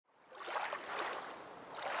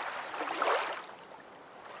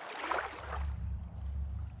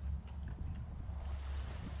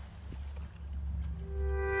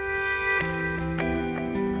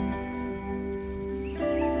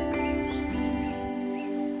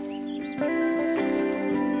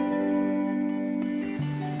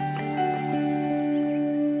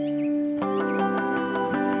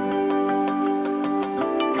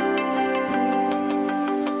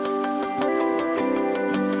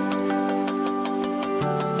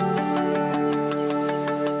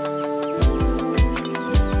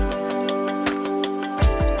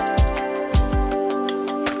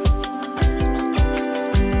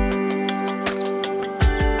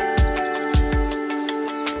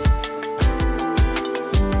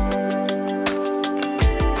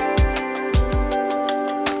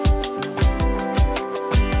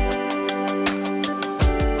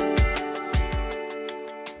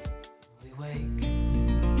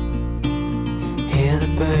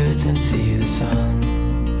close and see the sun.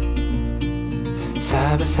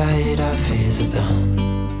 Side by side our fears are done.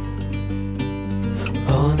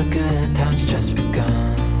 All the good times just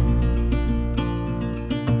begun.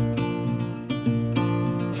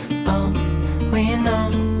 We know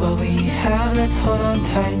what we have, let's hold on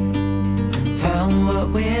tight. Found what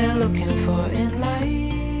we're looking for in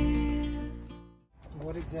life.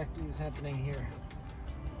 What exactly is happening here?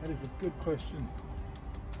 That is a good question.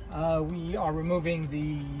 We are removing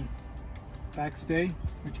the backstay,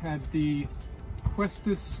 which had the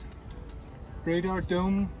Questus radar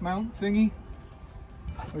dome mount thingy,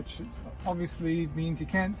 which obviously means you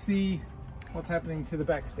can't see what's happening to the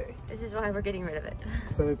backstay. This is why we're getting rid of it.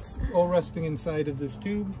 So it's all rusting inside of this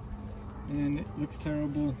tube and it looks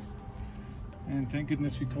terrible, and thank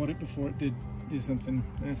goodness we caught it before it did do something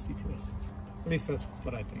nasty to us. At least that's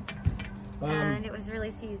what I think. And it was really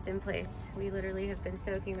seized in place. We literally have been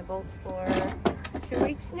soaking the bolts for 2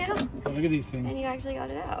 weeks now. Well, look at these things. And you actually got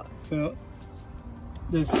it out. So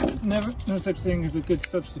there's no such thing as a good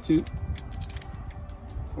substitute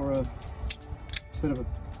for a sort of a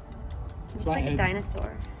it's like a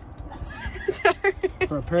dinosaur.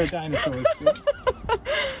 For a pair of dinosaurs. Yeah.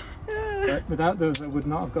 But without those, I would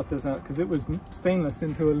not have got this out because it was stainless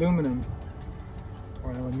into aluminum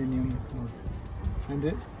or aluminium. And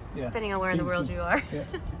it, yeah. Depending on where in the world you are. Yeah.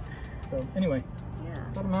 So anyway, yeah.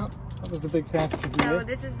 Got them out. That was the big task to do. So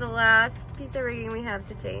this is the last piece of rigging we have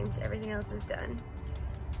to change. Everything else is done.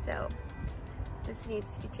 So this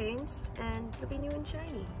needs to be changed and it'll be new and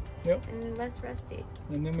shiny. Yep. And less rusty.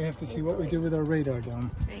 And then we have to see what we do with our radar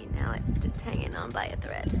dome. Right now it's just hanging on by a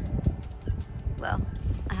thread. Well,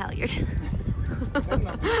 a halyard.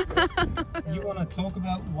 You want to talk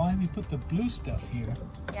about why we put the blue stuff here?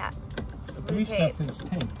 Yeah. The blue stuff is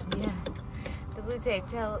tape. Yeah. The blue tape.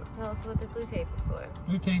 Tell us what the blue tape is for.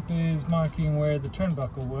 Blue tape is marking where the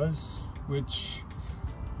turnbuckle was, which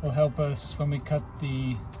will help us when we cut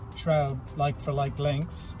the shroud like for like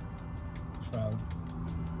lengths. Shroud.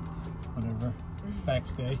 Whatever,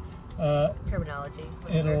 backstay. Terminology.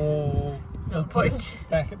 It'll put us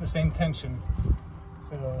back at the same tension.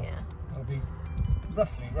 So yeah. It'll be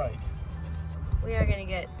roughly right. We are going to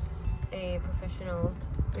get a professional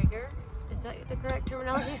rigger. Is that the correct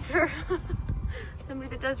terminology for somebody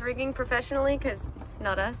that does rigging professionally? Because it's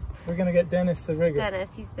not us. We're going to get Dennis the rigger. Dennis,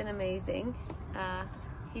 he's been amazing.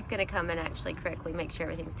 He's going to come and actually correctly make sure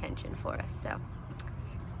everything's tensioned for us. So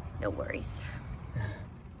no worries.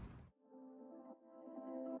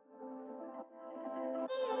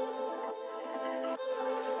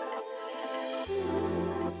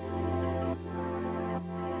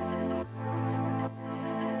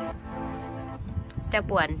 Step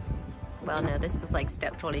 1. Well, no, this was like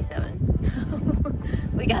step 27.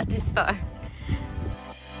 We got this far.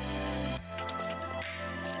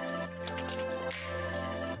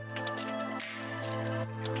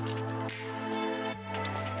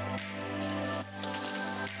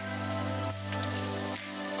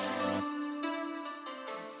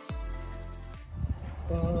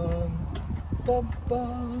 Bum, bum,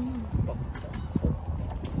 bum, bum.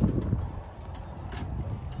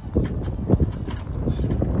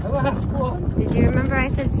 The last one. Did you remember I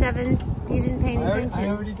said 7? You didn't pay any attention. I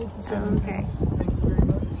already did the 7. Okay. Thank you very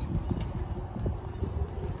much.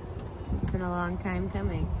 It's been a long time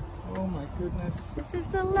coming. Oh my goodness. This is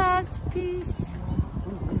the last piece.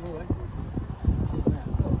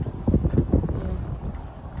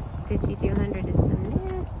 5200 is some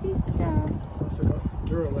nasty stuff. Also got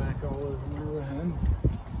Duralac all over my other hand.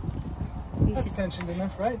 That's tensioned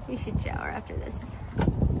enough, right? You should shower after this.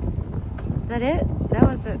 Is that it?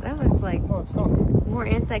 That was like more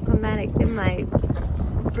anticlimactic than my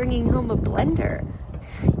bringing home a blender.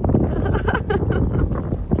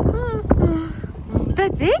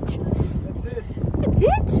 That's it? That's it. That's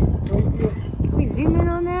it? That's all you get. Can we zoom in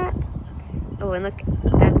on that? Oh, and look,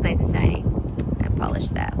 that's nice and shiny. I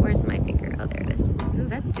polished that. Where's my finger? Oh, there it is. Ooh,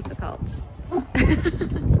 that's difficult.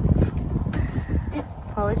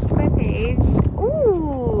 Polished by page.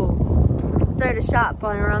 Ooh! We could start a shop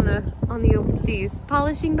on the open seas.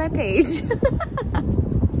 Polishing by page.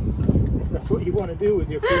 That's what you want to do with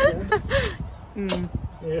your program.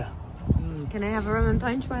 Yeah. Can I have a rum and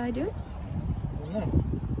punch while I do it? No.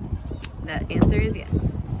 The answer is yes.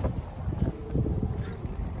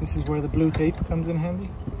 This is where the blue tape comes in handy.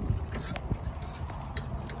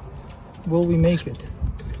 Will we make it?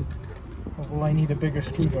 Or will I need a bigger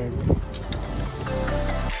screwdriver?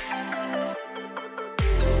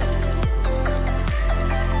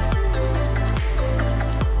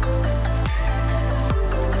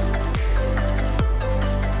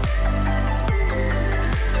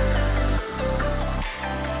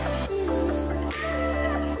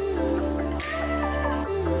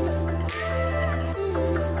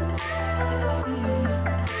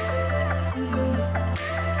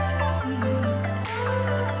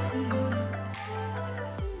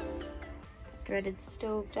 dreaded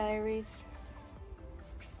stove diaries.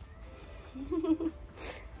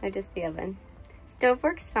 Or just the oven. Stove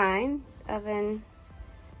works fine. Oven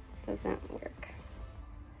doesn't work.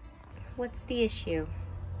 What's the issue?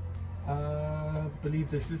 I believe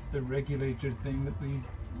this is the regulator thing that we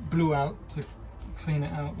blew out to clean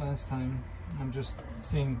it out last time. I'm just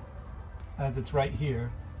seeing, as it's right here,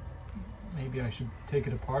 maybe I should take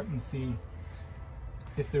it apart and see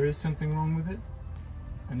if there is something wrong with it,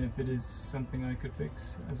 and if it is something I could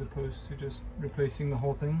fix, as opposed to just replacing the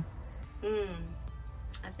whole thing.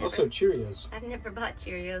 Also Cheerios. I've never bought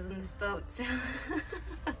Cheerios in this boat, so.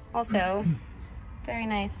 Also, very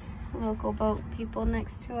nice local boat people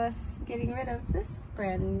next to us getting rid of this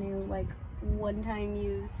brand new, like, one-time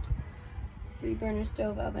used 3-burner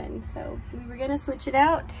stove oven. So we were gonna switch it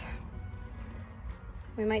out.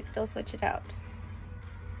 We might still switch it out.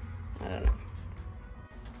 I don't know.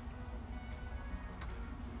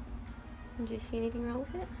 Did you see anything wrong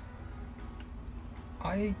with it?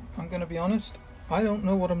 I'm gonna be honest, I don't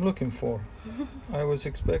know what I'm looking for. I was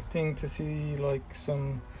expecting to see like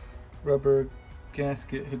some rubber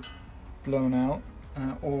gasket had blown out,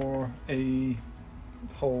 or a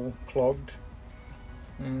hole clogged,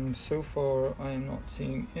 and so far I am not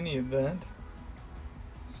seeing any of that,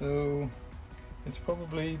 so it's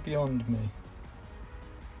probably beyond me.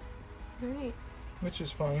 Alright. Which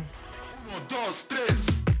is fine. 1, 2,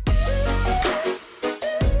 3.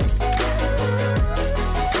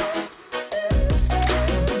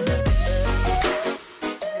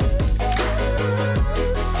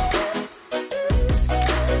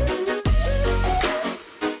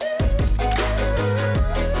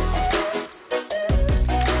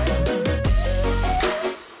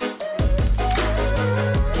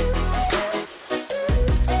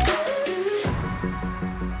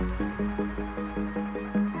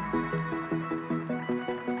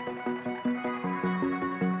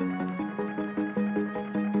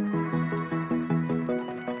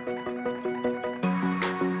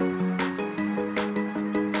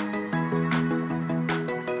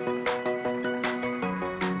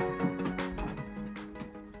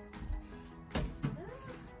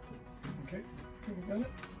 Okay, have we done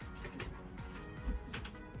it?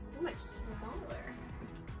 So much smaller.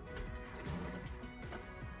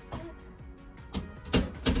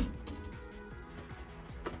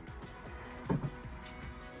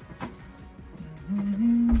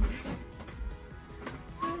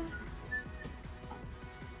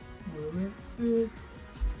 Will it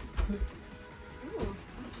fit? Ooh,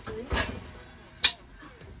 actually.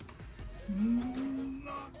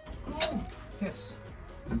 Oh, yes.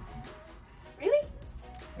 Really?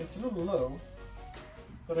 It's a little low,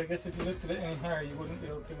 but I guess if you lifted it any higher you wouldn't be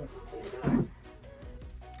able to. Open the door.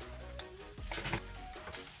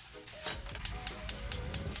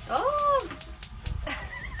 Oh!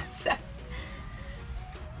 So,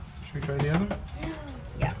 Should we try the other?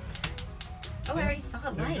 yeah. Oh, I already saw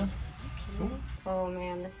a There you light. go. Cool. Oh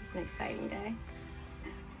man, this is an exciting day.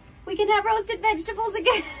 We can have roasted vegetables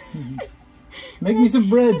again. Make me some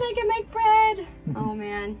bread. And I can make bread. Oh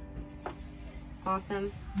man.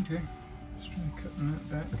 Awesome. Okay, just try cutting that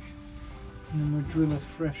back. And then we'll drill a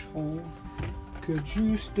fresh hole. Could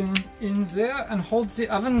you stand in there and hold the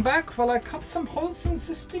oven back while I cut some holes in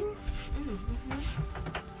this thing?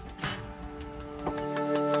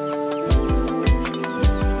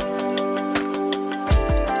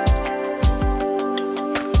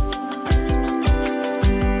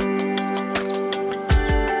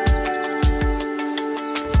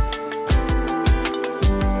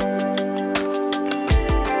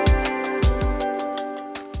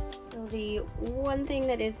 One thing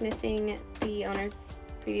that is missing, the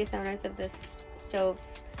previous owners of this stove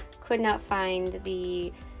could not find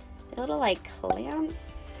the little like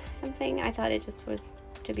clamps, something. I thought it just was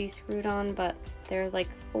to be screwed on, but there are like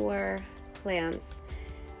 4 clamps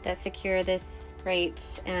that secure this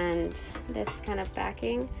grate and this kind of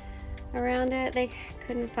backing around it. They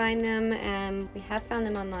couldn't find them, and we have found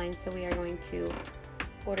them online, so we are going to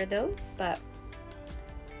order those. But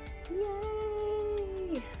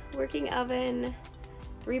yay! Working oven,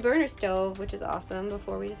 3-burner stove, which is awesome.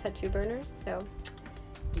 Before we just had 2 burners, so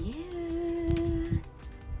yeah.